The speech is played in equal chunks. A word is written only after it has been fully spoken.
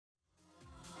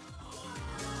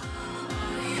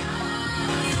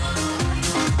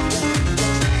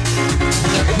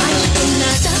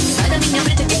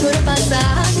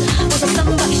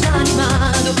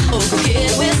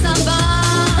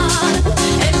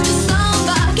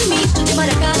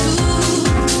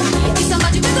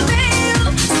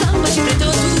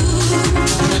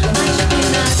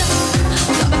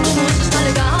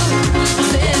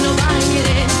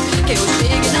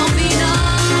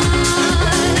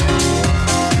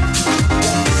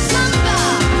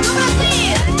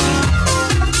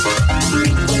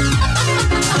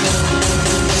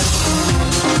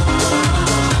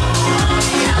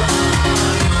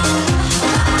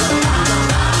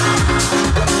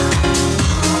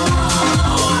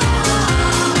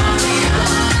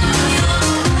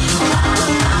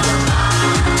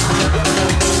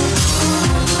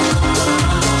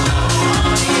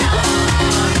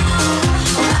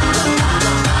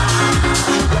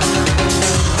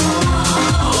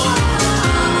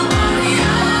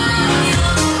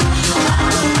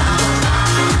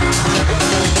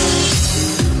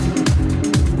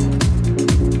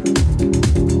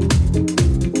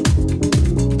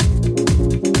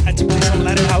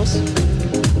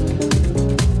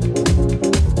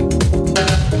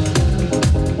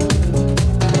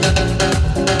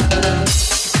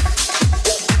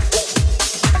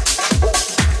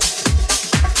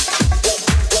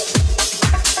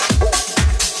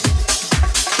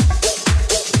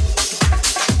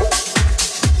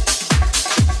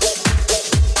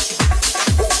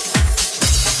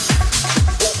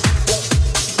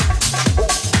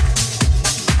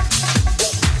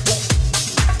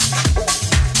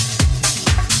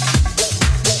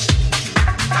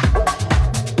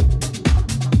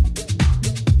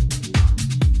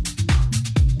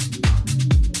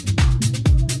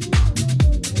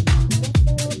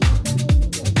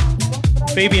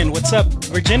Fabian, what's up?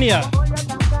 Virginia,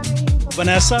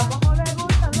 Vanessa,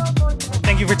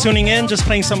 thank you for tuning in. Just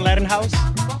playing some Latin house.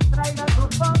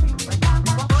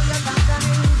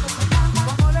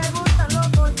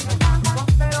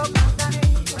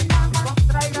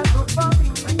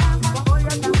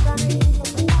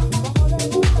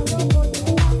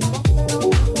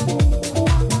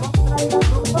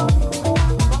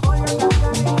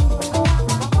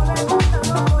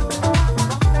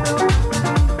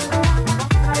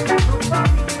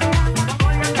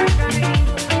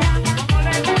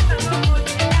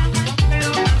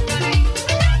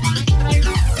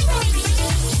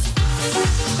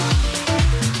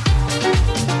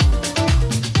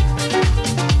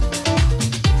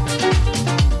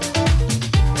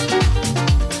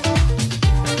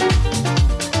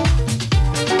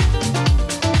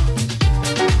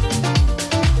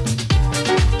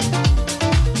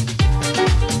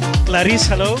 Clarice,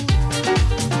 hello.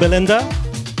 Belinda.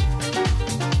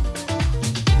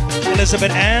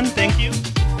 Elizabeth Ann, thank you.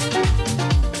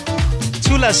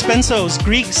 Tula Spensos,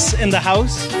 Greeks in the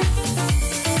house.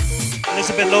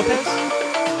 Elizabeth Lopez.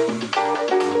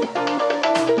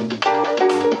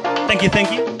 Thank you,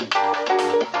 thank you.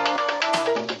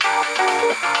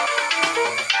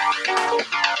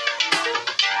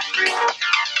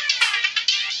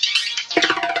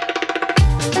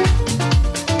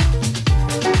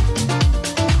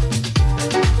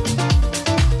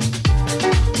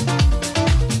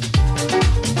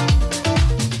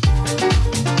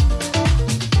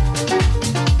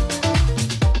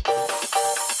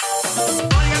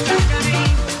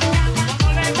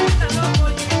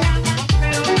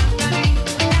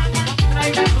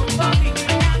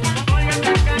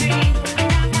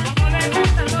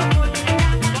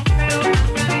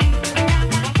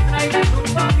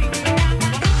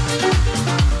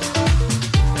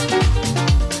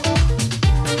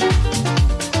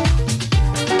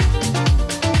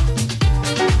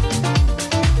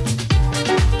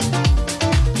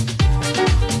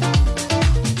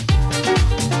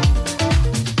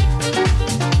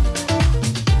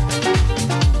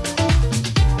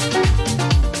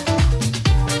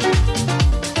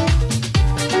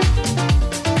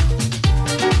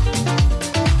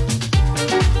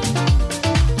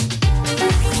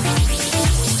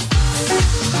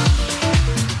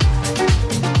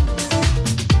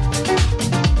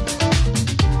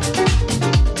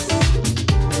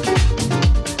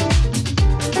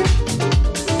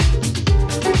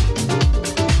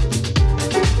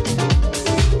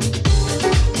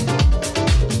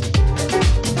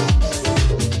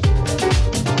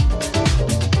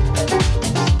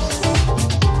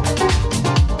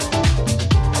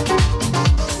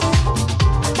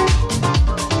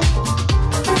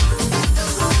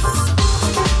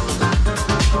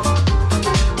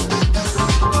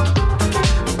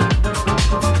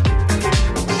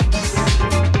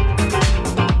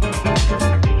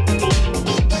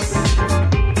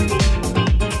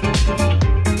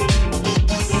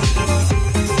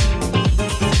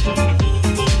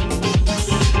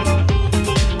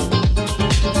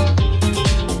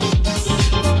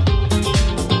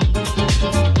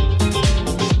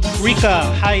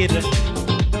 Hyde,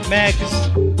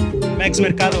 Mags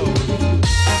Mercado,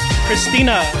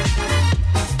 Christina,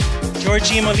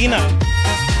 Georgie Molina,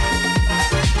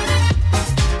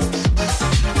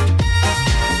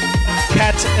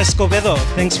 Kat Escobedo,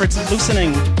 thanks for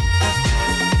listening,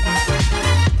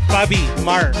 Bobby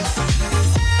Mar,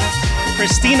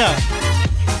 Christina,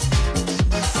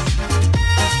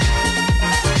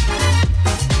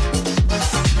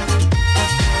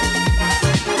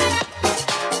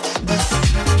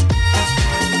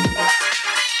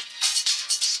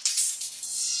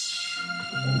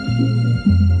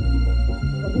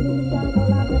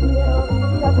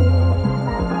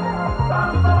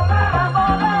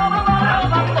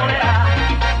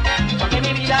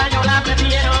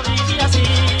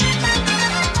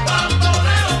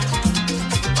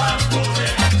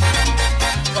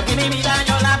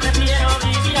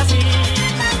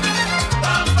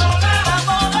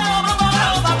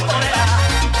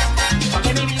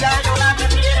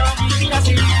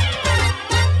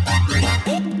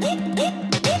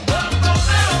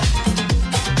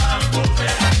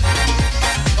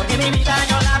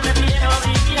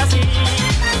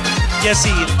 Jesse,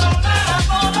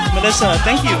 Melissa,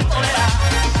 thank you.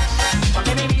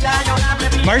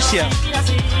 Marcia.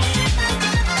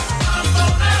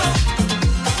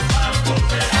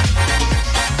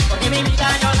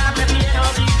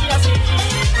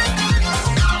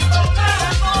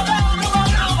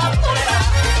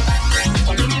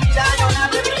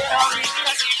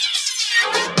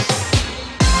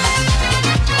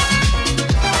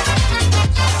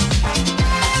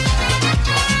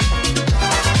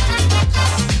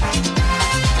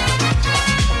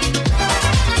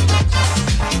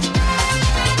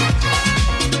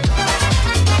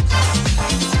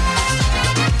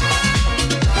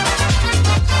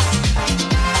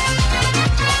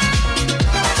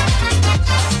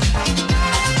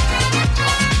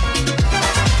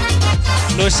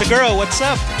 Seguro, what's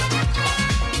up?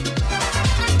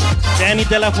 Danny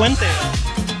De La Fuente.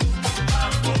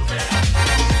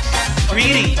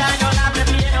 Greedy.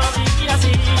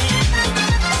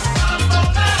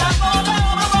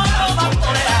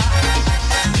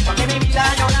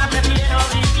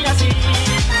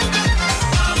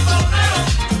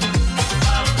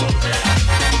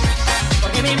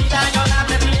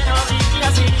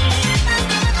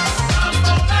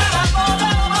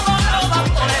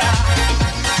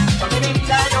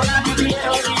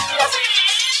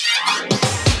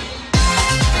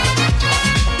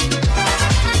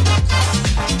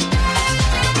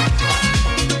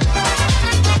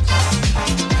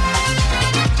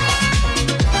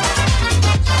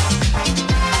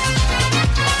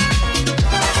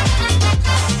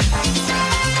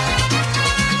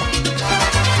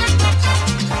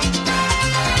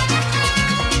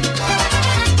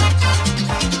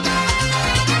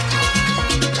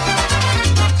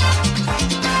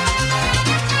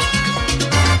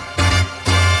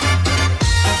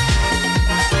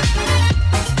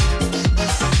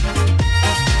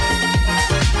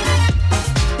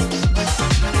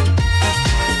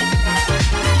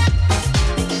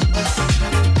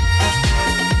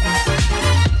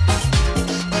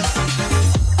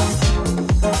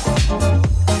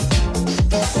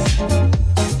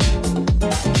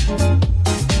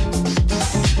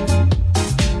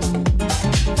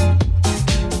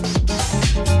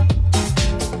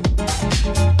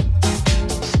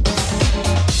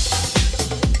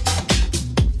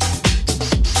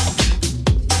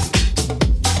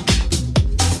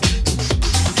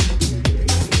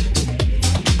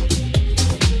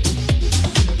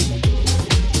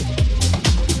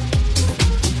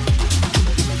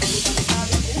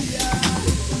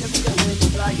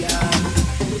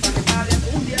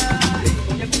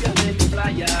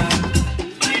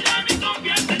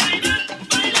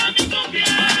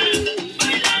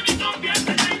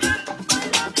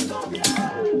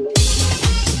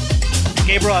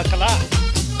 Gabriel Alcala.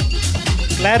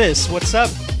 Gladys, what's up?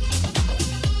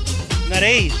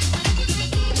 Narey.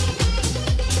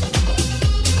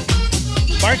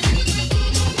 Mark.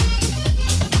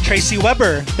 Tracy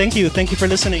Weber, thank you for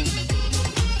listening.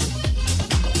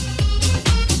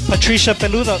 Patricia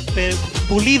Pulido.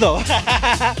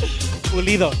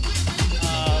 Pulido.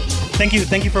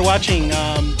 Thank you for watching.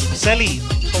 Celi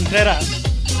Contreras.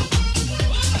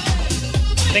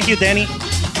 Thank you, Danny.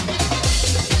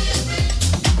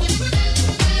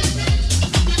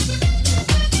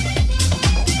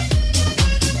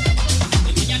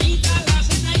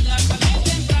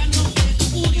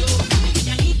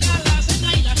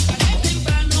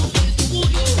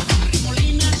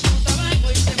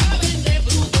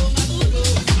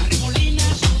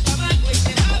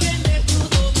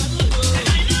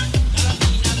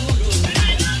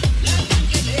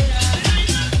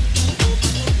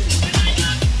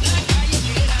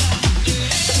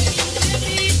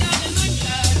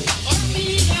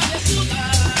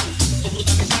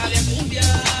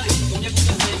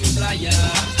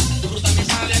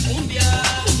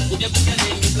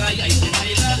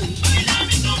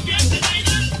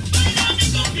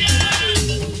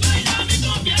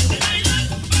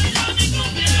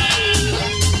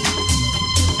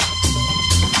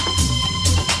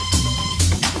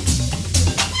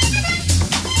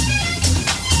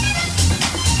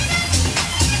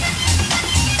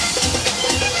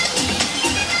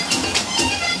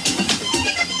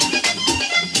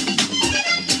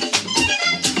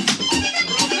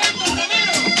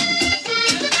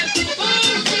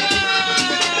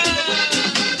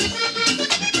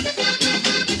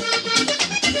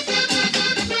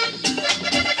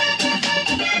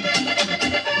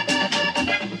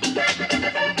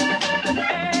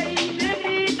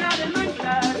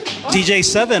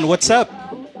 DJ7, what's up?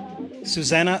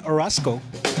 Susana Orozco.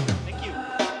 Thank you.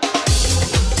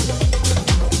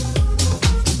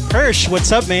 Hirsch,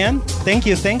 what's up, man? Thank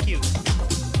you.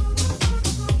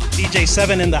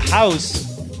 DJ7 in the house.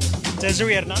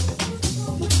 Desiree Hernandez.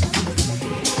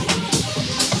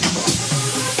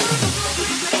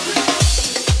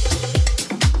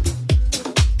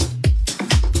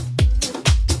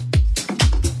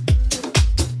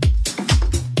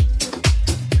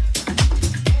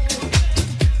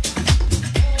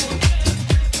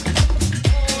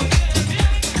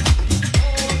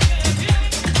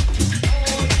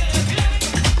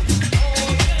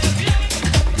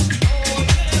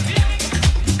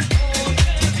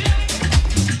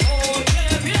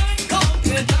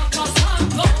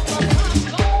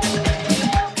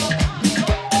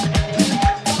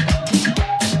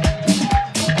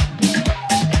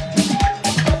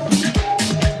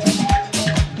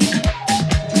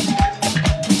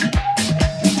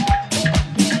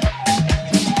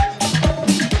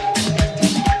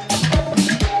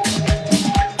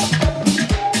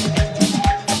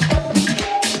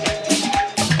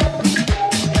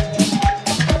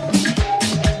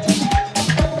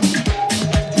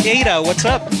 Lolita, what's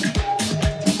up?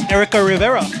 Erica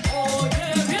Rivera.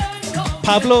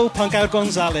 Pablo Punkout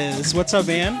Gonzalez, what's up,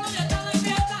 man?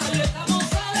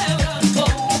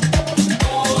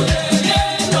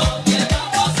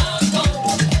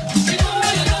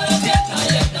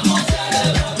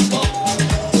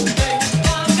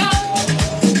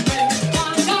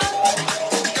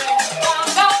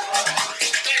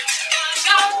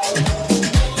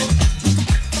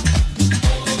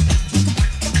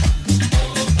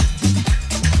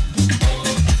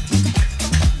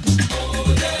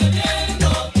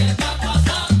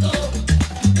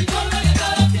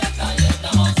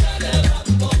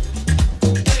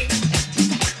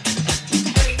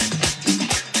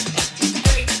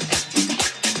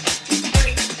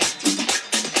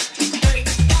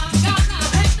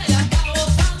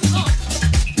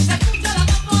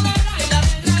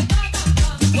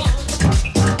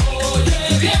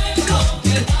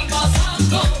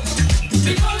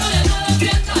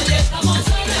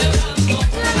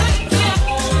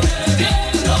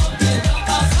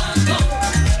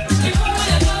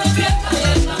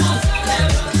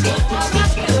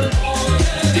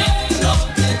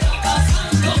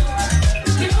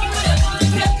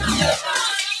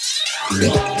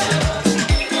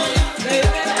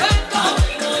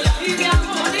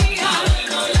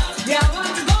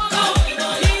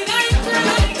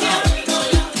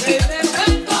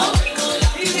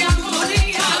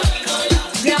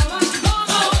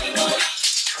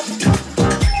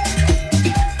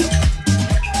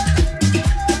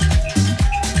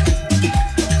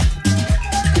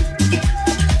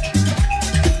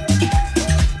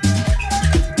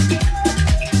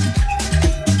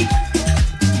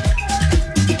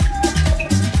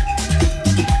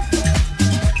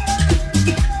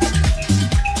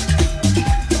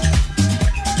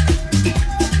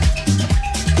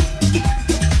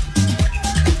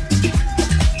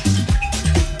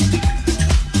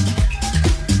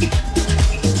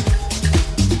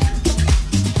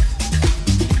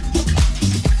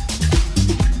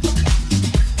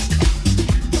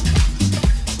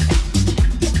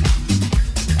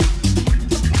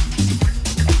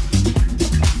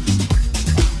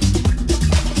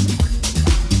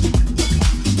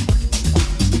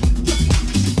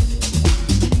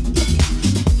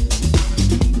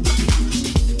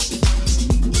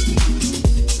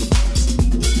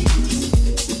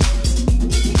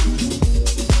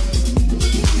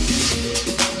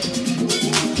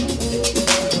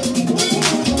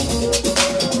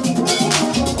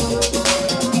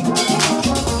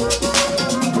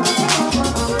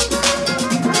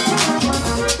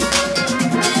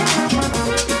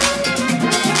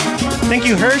 Thank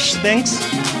you, Hirsch.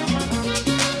 Thanks.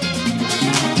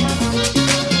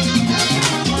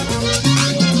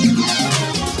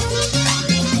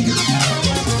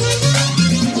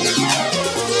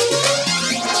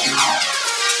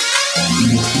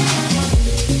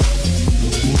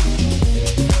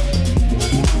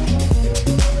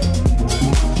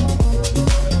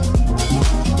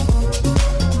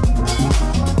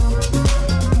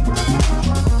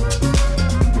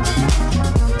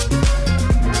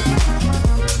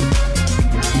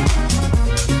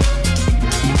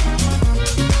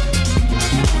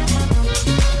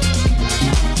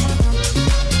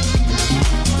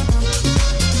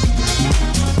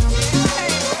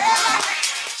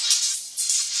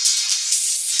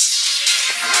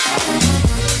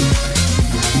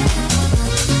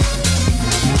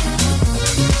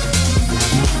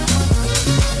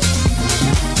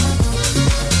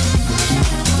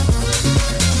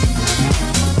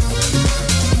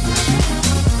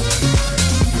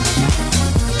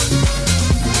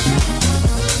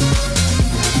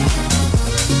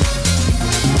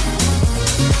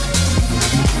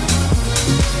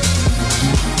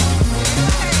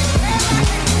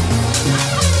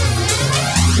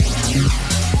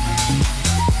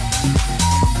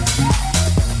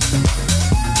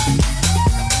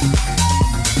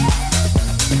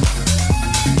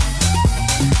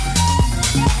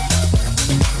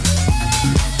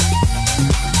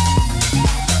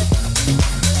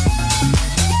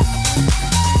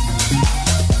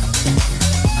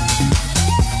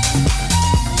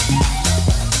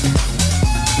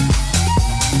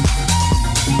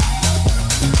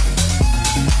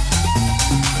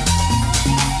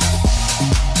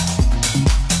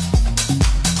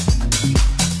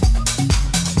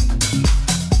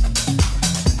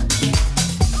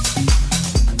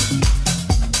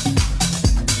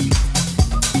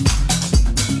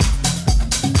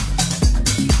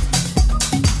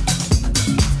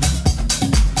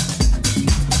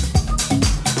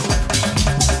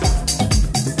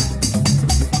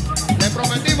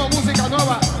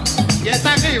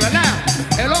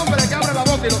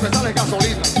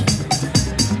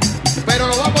 Pero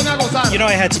lo va a poner a gozar. You know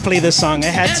I had to play this song. I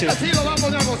had to. Sí lo va a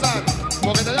poner a gozar.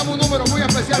 Porque tenemos un número muy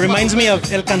especial. Reminds me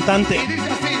of El Cantante. Y dice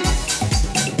así.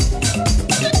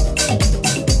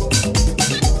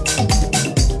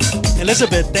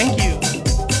 Elizabeth, thank you.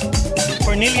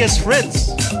 Cornelius Fritz.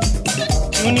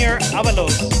 Junior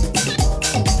Avalos.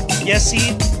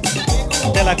 Yessi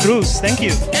de la Cruz, thank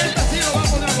you.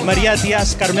 Maria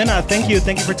Diaz Carmena, thank you.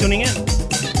 Thank you for tuning in.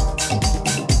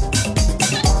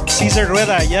 Cesar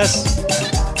Rueda, yes.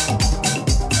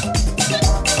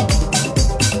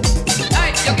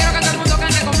 Ay, yo quiero que todo el mundo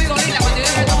cante conmigo ahorita. Cuando yo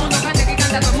diga que todo el mundo cante, aquí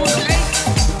canta todo el mundo, ¿ok?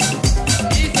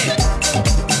 Dice.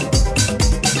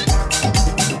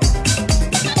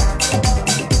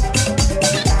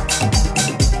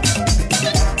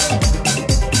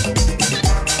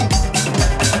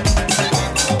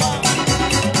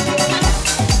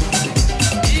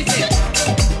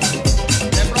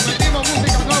 Le prometimos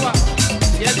música nueva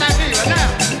y está aquí, ¿verdad?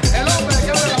 El hombre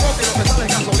que abre la boca y lo que sale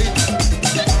es gasolina.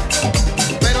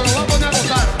 Pero lo va a poner a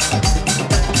gozar.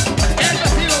 Este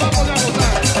sí lo va a poner a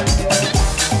gozar.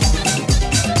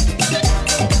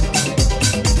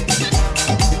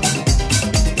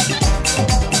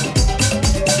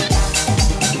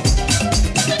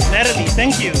 Natalie,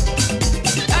 thank you.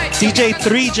 Ay, DJ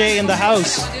 3J in the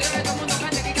house. cuando yo diga que todo el mundo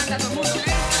cante, aquí canta todo el mundo, ¿ok?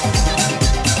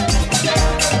 Escucha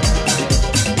donde pega.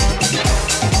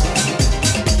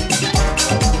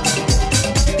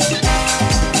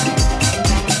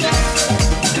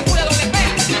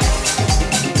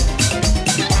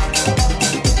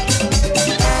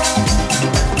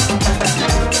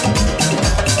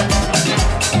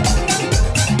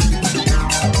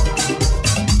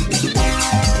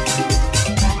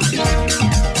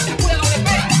 Escucha donde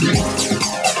pega.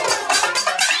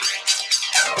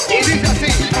 Y dice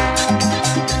así.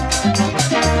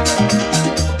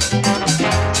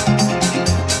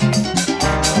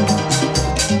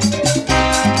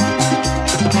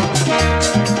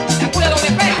 Escucha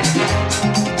donde pega.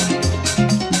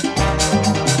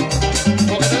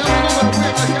 Porque tenemos un número muy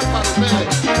especial para ustedes.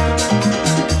 Escucha donde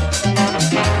pega.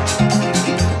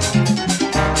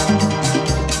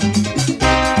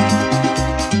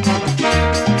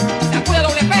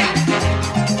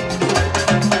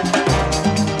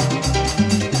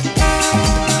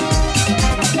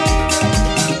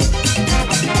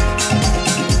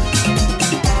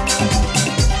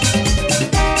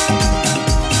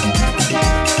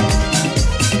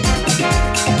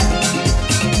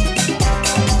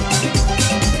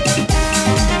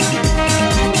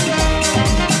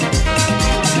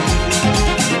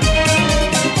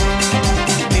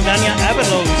 Milania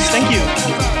Avalos, thank you.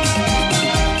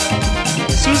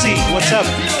 Susie, what's up?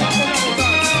 Sí lo va a poner a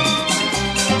gozar.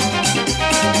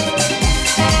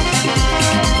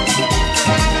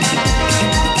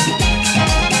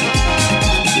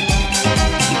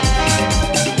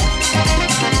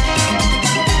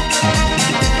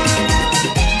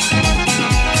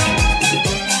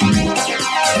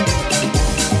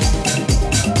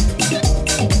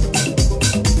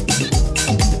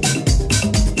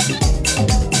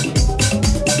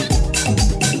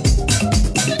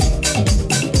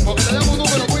 Porque tenemos un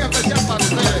número muy especial para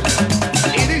ustedes.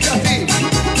 Y dice así.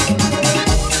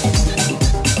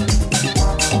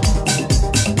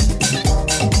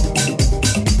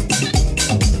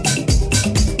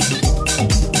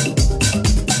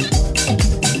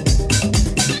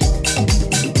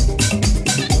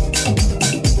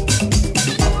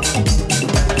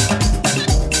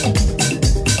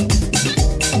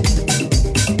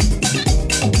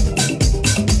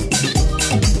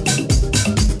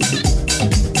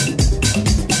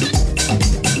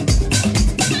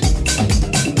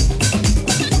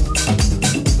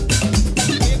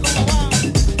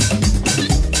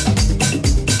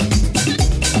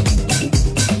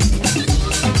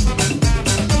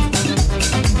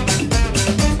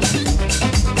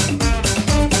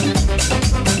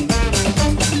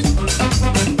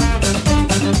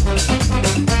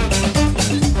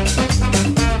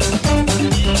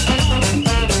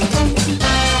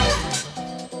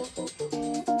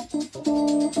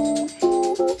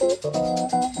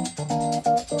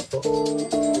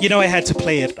 You know I had to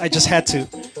play it. I just had to.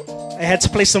 I had to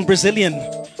play some Brazilian.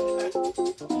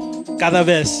 Cada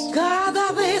vez.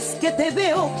 Cada vez que te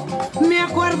veo, me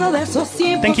acuerdo de esos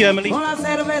tiempos. Thank you, Emily. Con la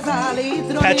cerveza al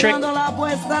litro, Patrick. mirando la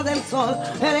puesta del sol.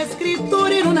 El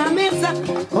escritor en una mesa,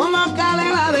 con local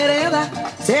en la vereda.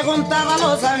 Se juntaban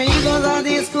los amigos a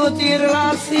discutir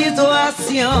la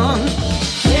situación.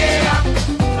 Llega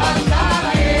hasta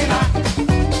la era.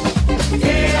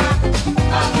 Llega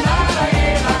hasta la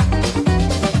era.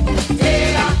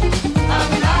 Llega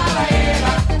hasta la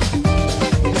era.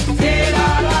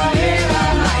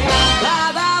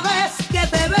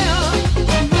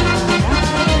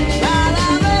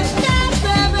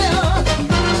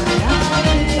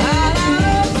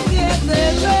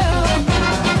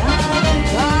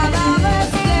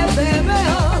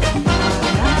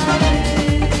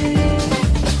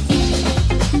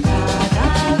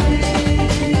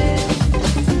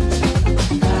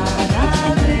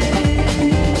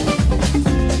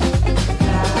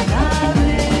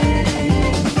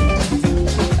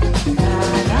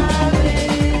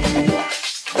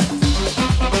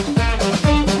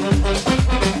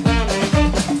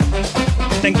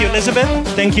 you, Elizabeth.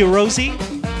 Thank you, Rosie.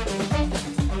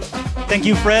 Thank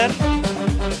you, Fred.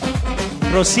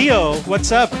 Rocio,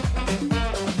 what's up?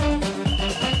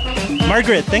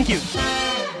 Margaret, thank you.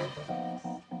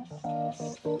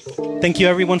 Thank you,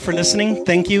 everyone, for listening.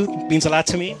 Thank you. It means a lot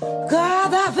to me.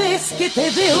 Cada vez que te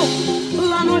veo,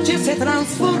 la noche se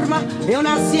transforma en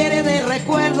una serie de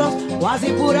recuerdos,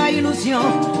 quasi pura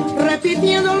ilusión,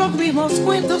 repitiendo los mismos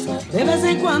cuentos. De vez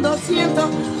en cuando siento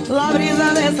la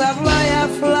brisa de esa playa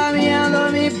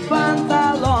flameando mi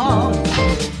pantalón.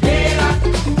 Era,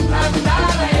 la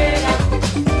nada era,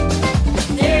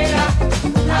 era,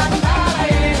 la nada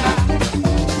era,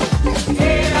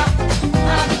 era,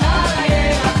 la nada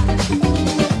era,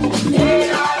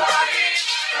 era.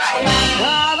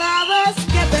 Cada vez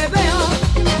que te veo,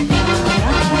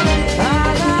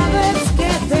 cada vez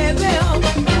que te veo,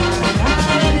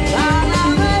 cada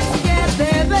vez que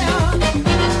te veo,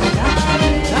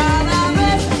 cada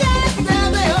vez que te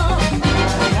veo.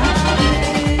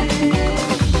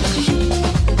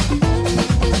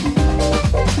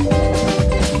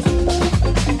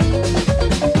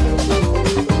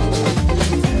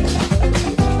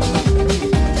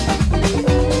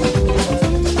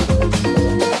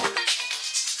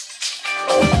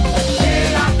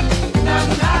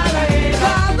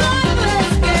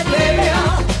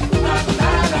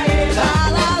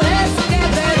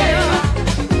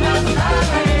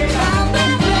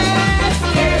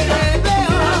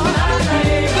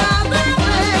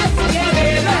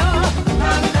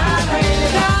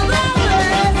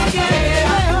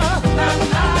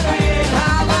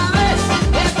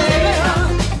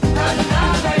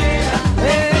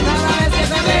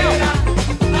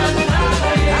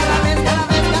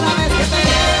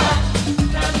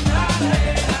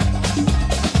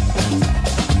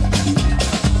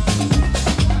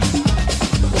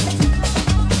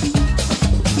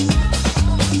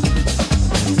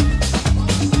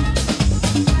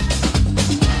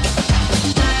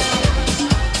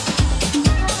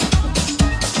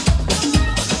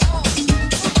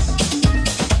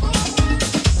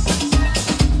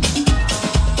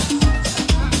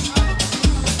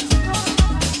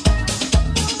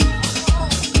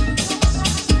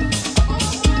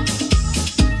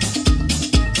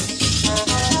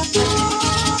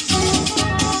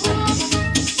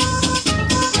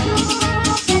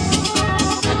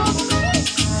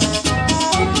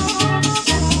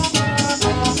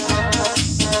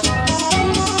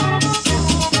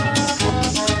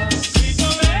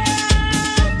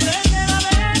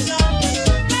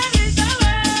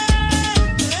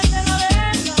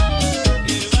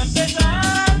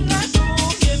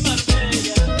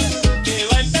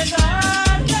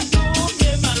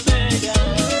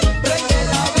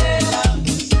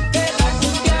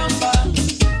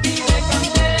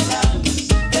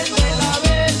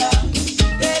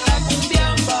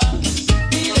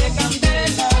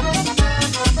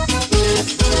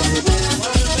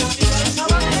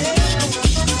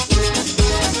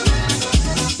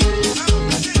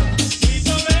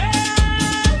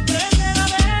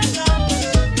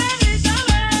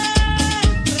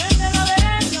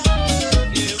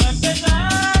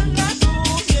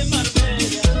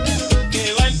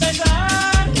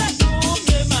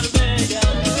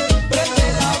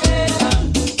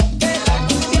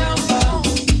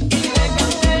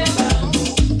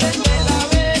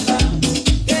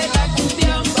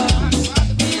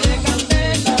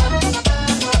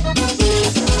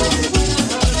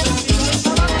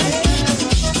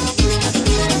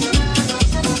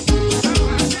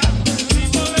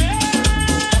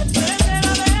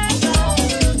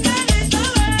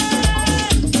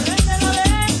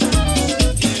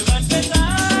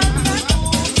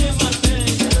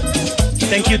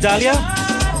 Thank you, Dalia.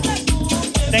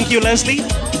 Thank you, Leslie.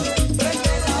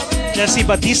 Jesse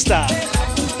Batista.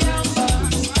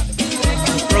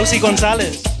 Rosie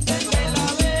Gonzalez.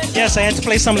 Yes, I had to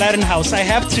play some Latin house. I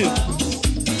have to.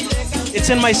 It's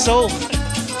in my soul.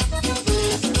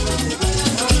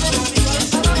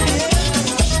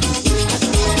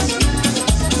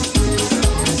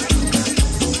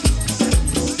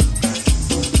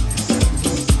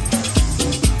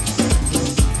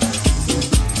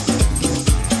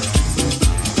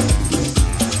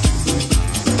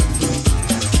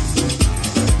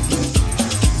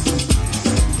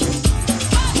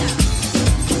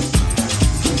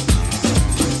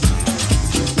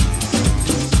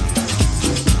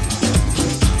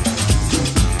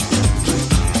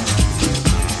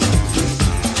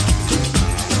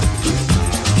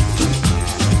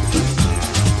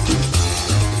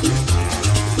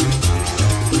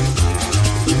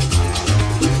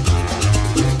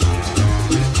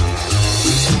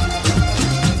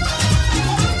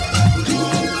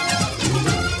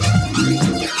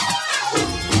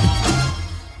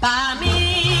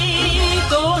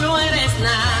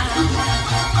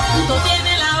 Tú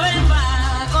tienes la bemba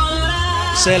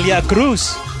colorada. Celia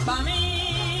Cruz. Pa'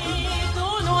 mí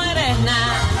tú no eres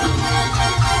nada.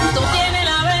 Tú tienes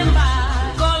la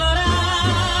bemba colorada.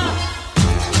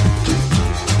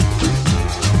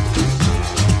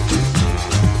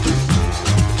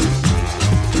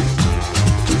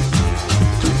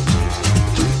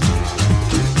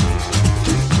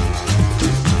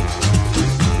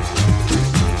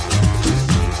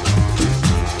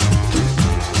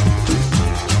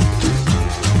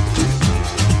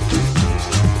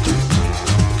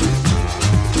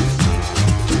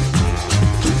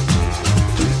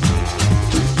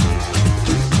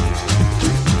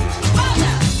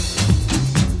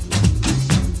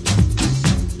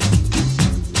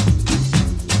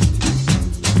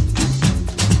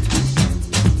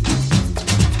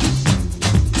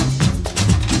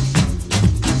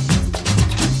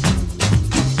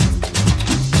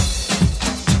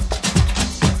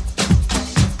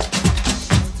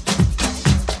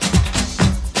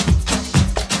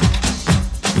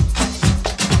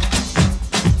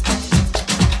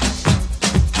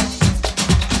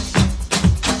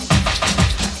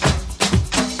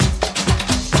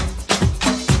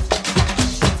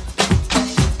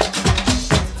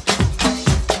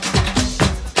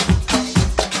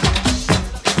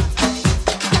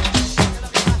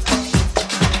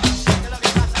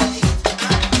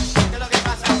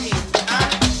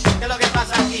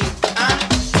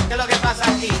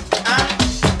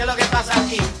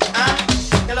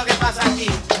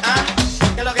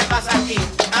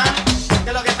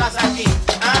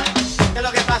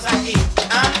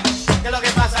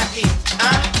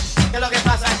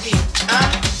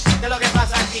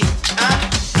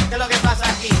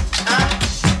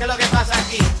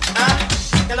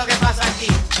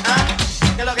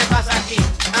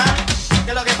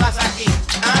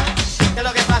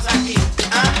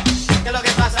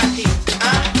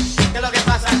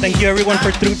 Thank you everyone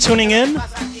for tuning in.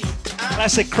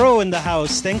 Classic Crow in the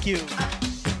house. Thank you.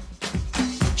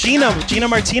 Gina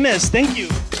Martinez. Thank you.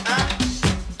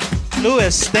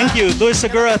 Luis. Thank you. Luis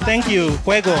Segura. Thank you.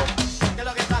 Juego.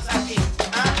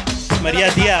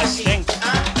 Maria Diaz. Thanks.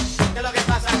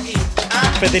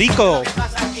 Federico.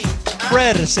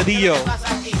 Fred Cedillo.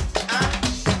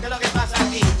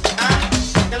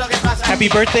 Happy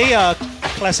birthday,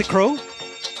 Classic Crow.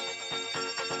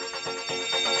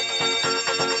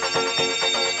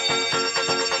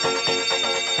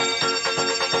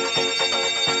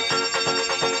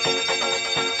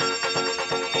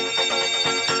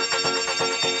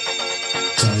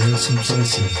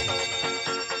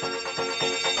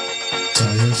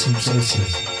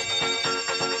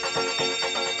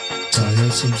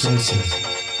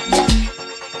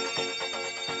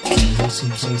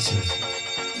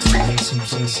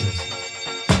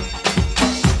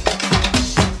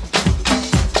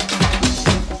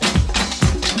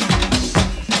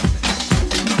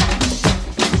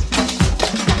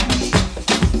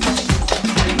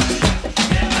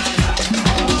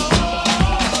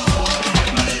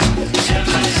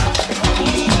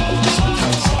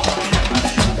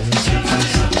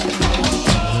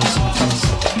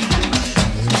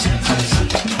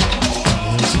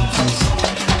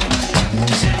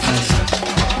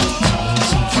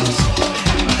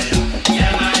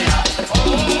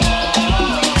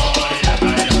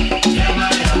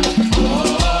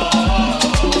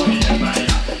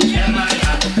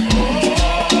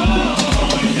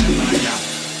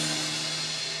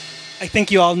 I think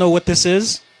you all know what this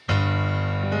is.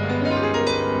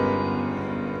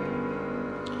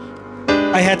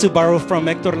 I had to borrow from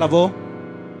Hector Lavoe,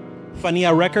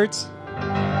 Fania Records.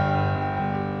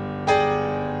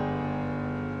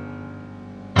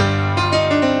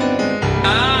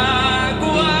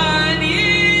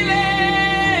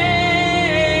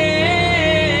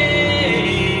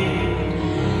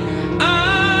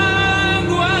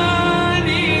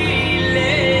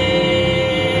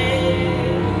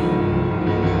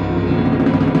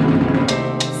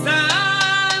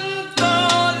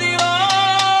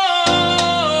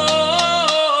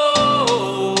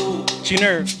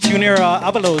 Junior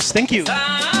Avalos, thank you.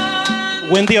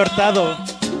 Wendy Hurtado,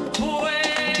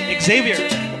 Xavier,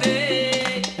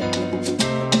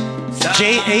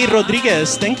 J.A.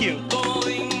 Rodriguez, thank you.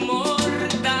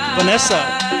 Vanessa,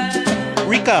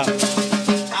 Rika,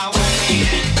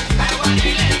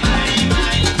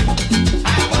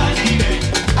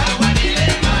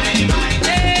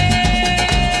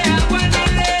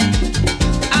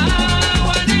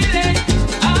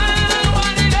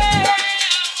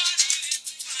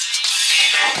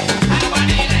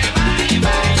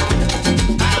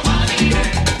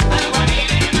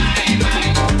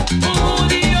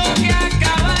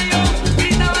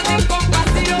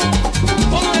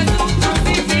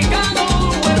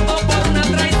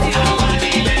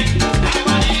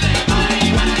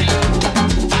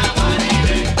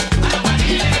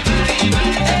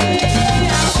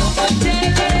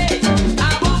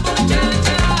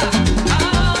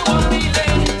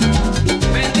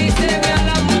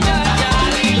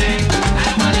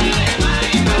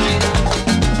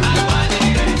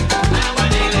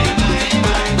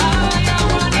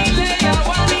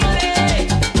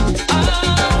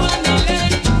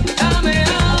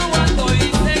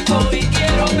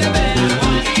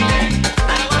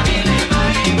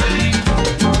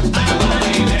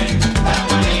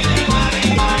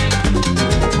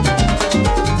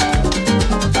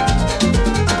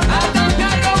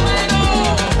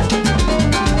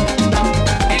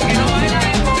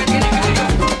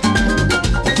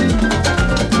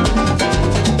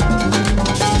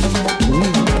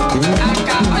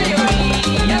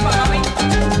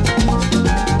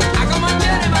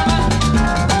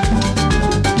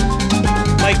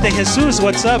 Jesus,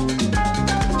 what's up?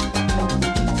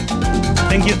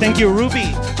 Thank you,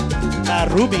 Ruby.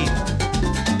 Ruby.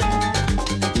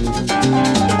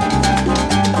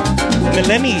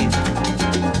 Melanie.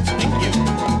 Thank you.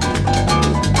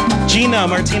 Gina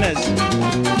Martinez.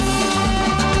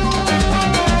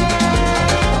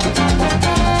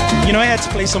 You know, I had to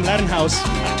play some Latin house.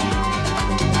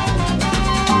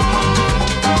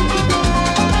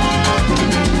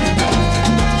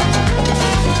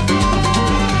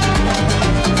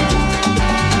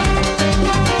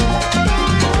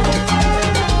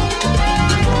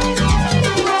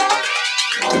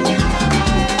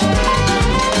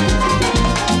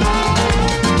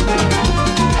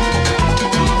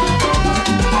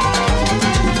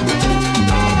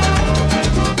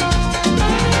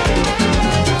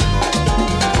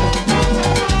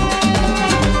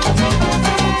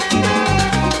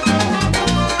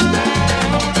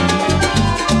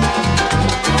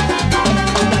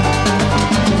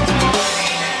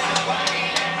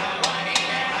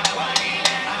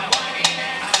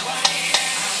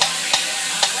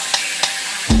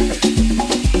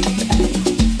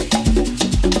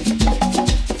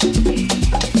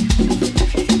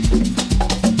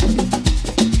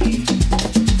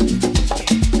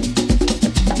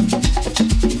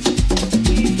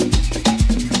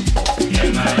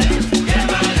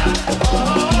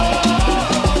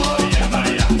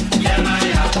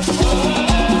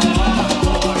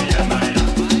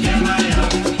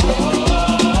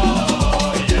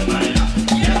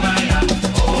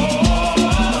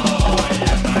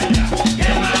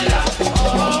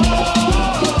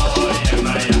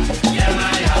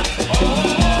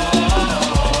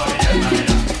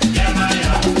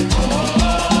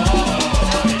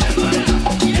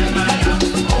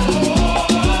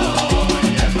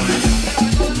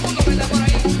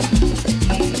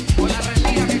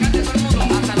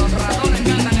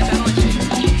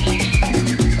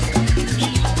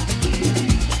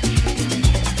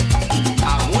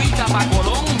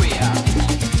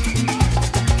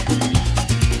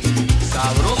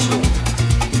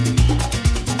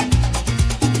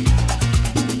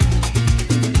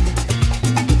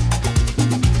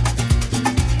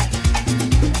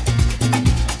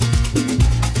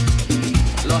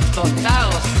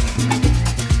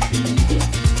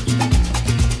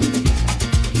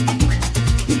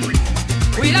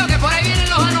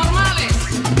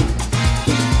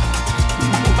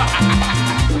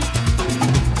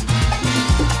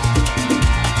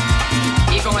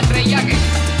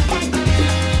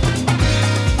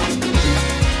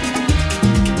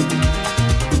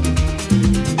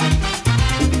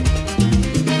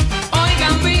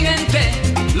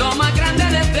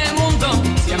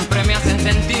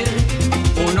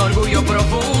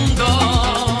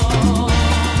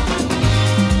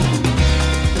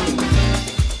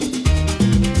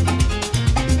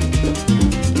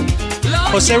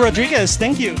 Jose Rodriguez,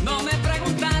 thank you.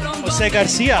 Jose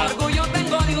Garcia.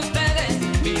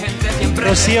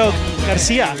 Rocio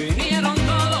Garcia.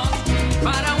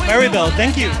 Maribel,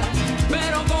 thank you.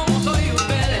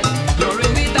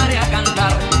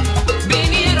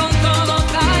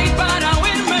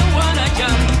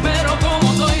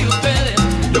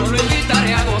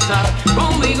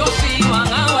 Conmigo sí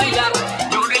van a bailar,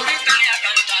 yo le invitaré a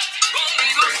cantar,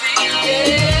 conmigo sí.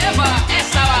 Eva,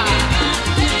 esa va.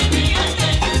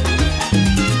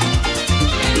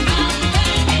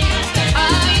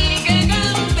 Ay, que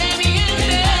cante mi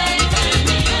gente,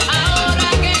 ahora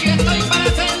que yo estoy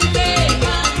presente.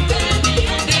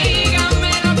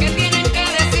 Díganme lo que tienen que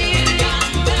decir,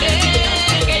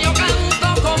 que yo canto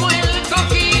como el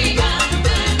coquí,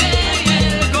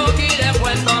 el coquí de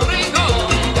Puerto Rico.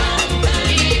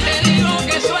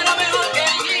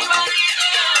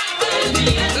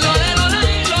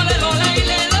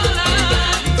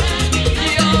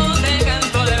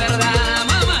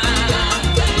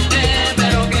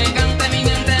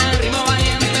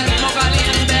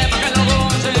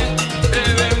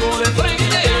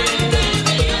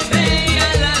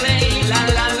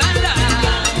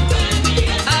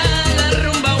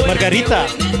 Margarita,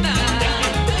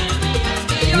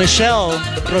 Michelle,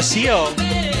 Rocio,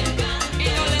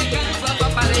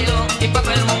 y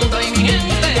para el mundo y mi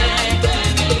gente.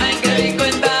 Ay, qué rico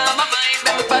está, mamá, y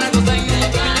me voy para costeño.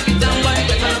 Aquí está un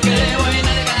baile con lo que debo y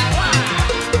nadie gana.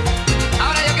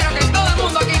 Ahora yo quiero que todo el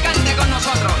mundo aquí cante con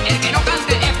nosotros. El que no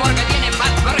cante es porque tiene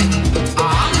bad breath.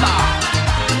 ¡Anda!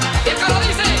 Y el que lo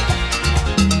dice,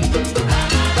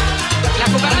 la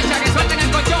cucaracha que suelten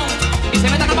el colchón y se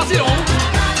metan al vacilón.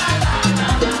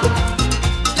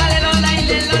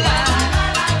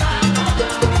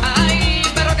 Ay,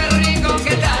 pero qué rico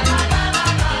que está.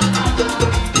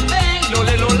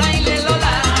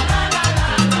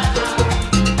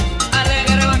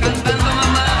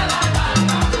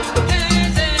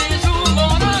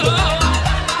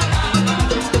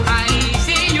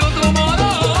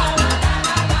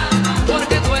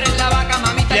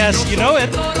 know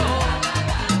it.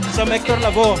 Some Hector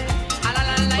Lavoe.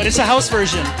 But it's a house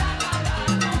version.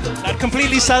 Not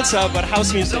completely salsa, but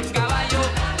house music.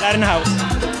 Latin house.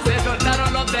 Se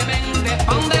soltaron los dementes,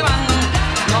 ¿pa' dónde van?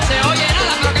 No se oye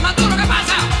nada, pero que más duro, ¿qué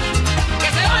pasa? ¡Que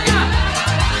se oiga!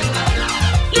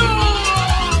 ¡Yo!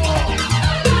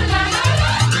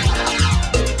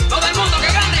 Todo el mundo que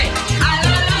cante.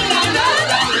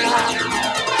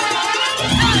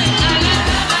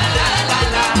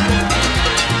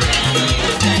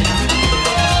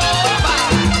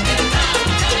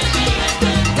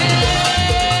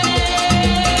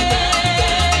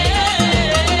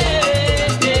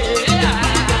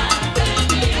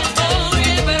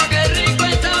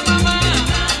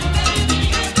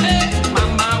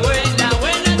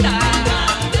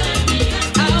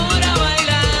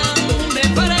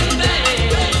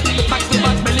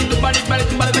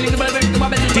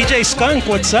 DJ Skunk,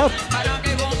 what's up?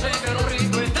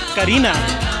 Karina.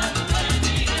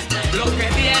 Los que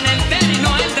tienen tenis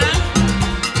no entran.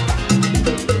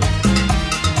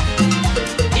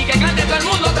 Y que cante todo el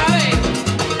mundo otra vez.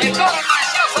 El coro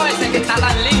precioso ese que está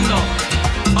tan lindo.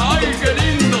 ¡Ay, qué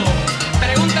lindo!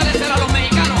 Pregúntaleselo a los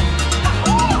mexicanos.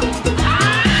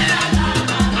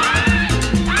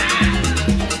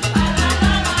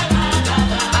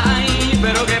 Ay,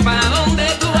 pero que para dónde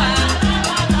tú vas.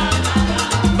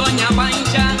 Doña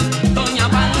Pancha, Doña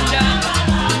Pancha.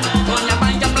 Doña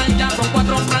Pancha plancha con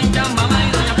 4 planchas, mamá.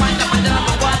 Y Doña Pancha planchaba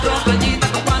con 4 planchitas.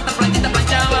 ¿Con cuántas planchitas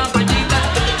planchaba? Planchitas.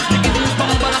 Chiquitín,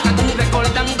 pompa, la catín,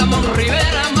 recoltando Mon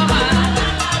Rivera, mamá.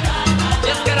 Y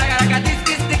es que ragaracatis,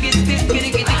 kis, tiquis, tis,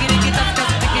 kiriquiti, kiriquitas, cas,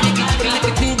 tiquiriquiti,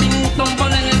 kiriquitín, tin,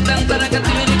 tompon en el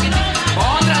tantaracati, kiriquiti.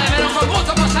 Otra de menos con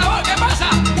gusto, con sabor, ¿qué pasa?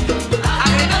 A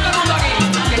gritar todo el mundo aquí,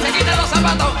 que se quiten los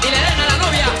zapatos y le den a la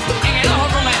novia en el ojo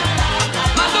con él.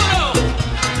 ¡Más duro!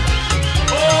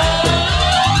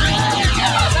 ¡Oh! ¿Qué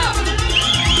pasa?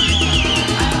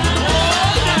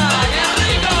 ¡Otra! ¡Qué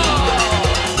rico!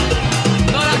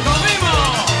 ¡Nos la comimos!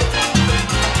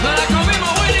 ¡Nos la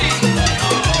comimos, Willy!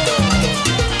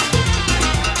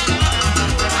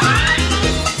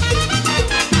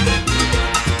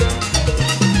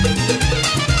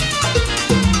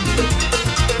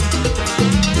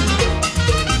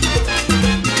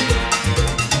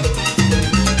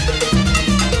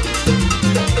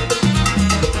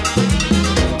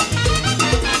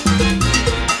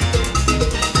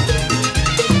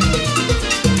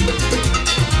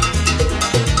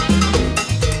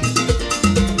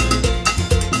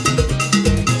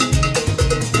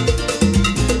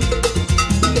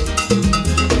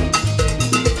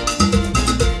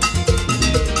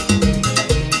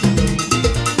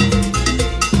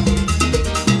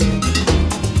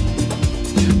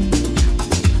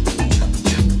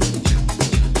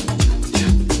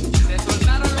 Se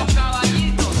soltaron los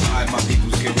caballitos. Alright, my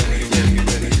peoples, get ready, get ready,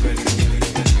 get ready, get ready, get ready, get ready, get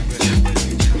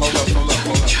ready. Hold up, hold up,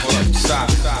 hold up, hold up. Stop,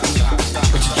 stop, stop, stop.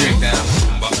 Put your drink down.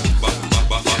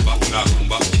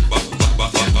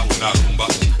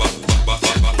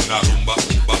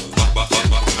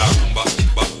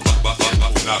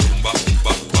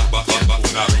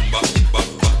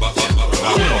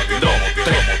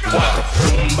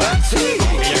 Rumba, sí,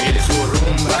 ella quiere su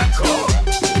rumbaco.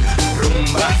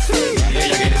 Rumba, sí,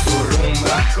 ella quiere su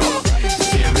rumbaco.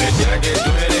 Siempre ya que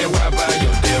tú eres guapa,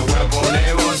 yo te voy a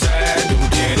poner gozar. Tú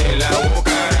tienes la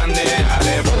boca grande,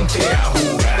 dale, ponte a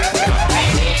jugar.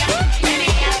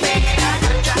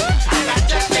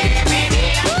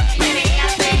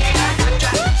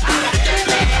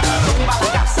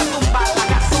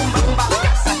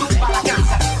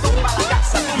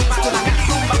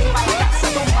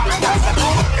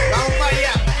 Vamos para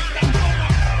allá.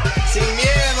 Sin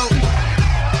miedo.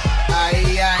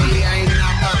 Ahí, ahí, ahí,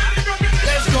 nada más.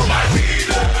 Let's go.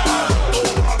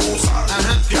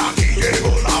 Ajá.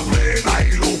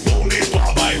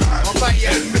 Vamos para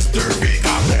allá.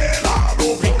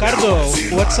 Ricardo,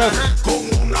 what's up?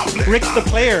 Rick the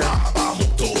Player.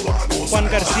 Juan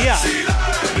Garcia.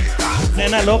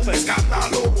 Nena Lopez.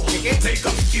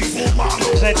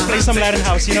 Let's play some Latin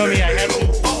house. You know me, I had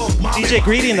DJ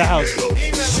Greedy in the house.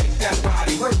 Shake that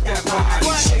body, work that body,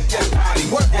 shake that body,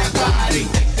 work that body,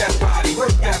 take that body,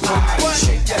 work that body,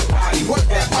 shake that body, work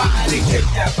that body, take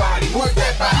that body, work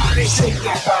that body, shake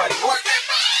that body, work that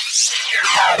body, shake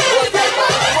that body, work that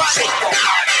body, shake that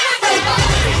body, work that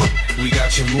body. We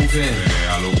got you moving,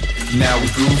 now we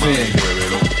grooving.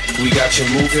 We got you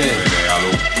moving,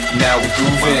 now we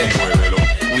grooving.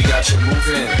 We got you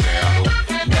moving,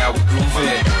 now we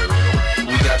grooving.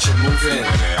 We got you moving,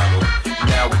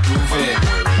 now we grooving.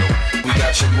 We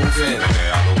got you moving,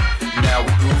 now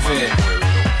we grooving.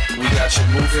 We got you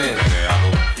moving,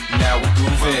 now we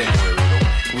grooving.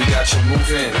 We got got you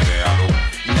moving.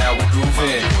 Now we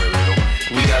grooving.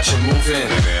 We got you moving.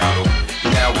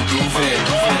 Now we grooving.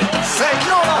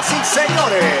 Señoras y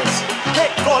señores, de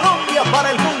Colombia para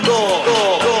el mundo.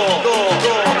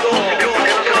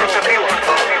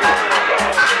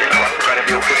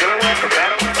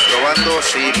 Probando,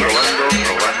 sí, probando.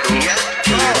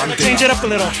 Change it up a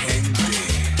little.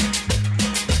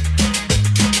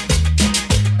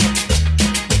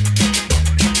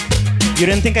 You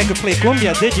didn't think I could play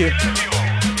cumbia, did you?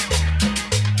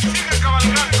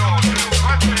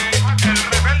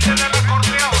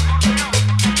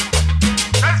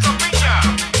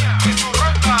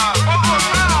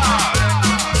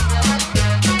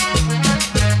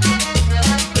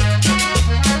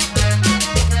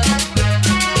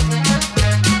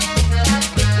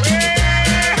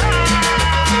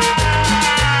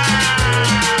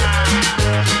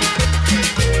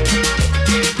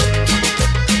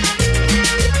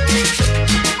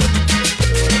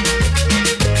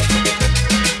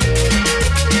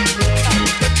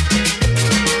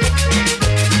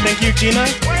 Gina,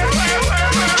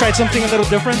 tried something a little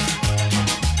different.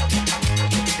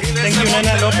 Thank you,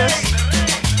 Nena Lopez.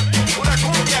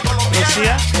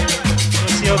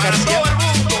 Rocío García.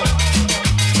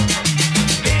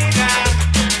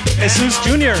 Jesus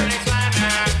Jr.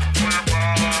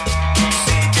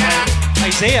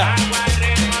 Isaiah.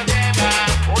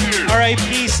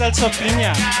 R.I.P. Celso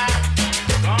Piña.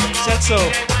 Celso,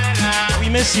 we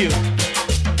miss you.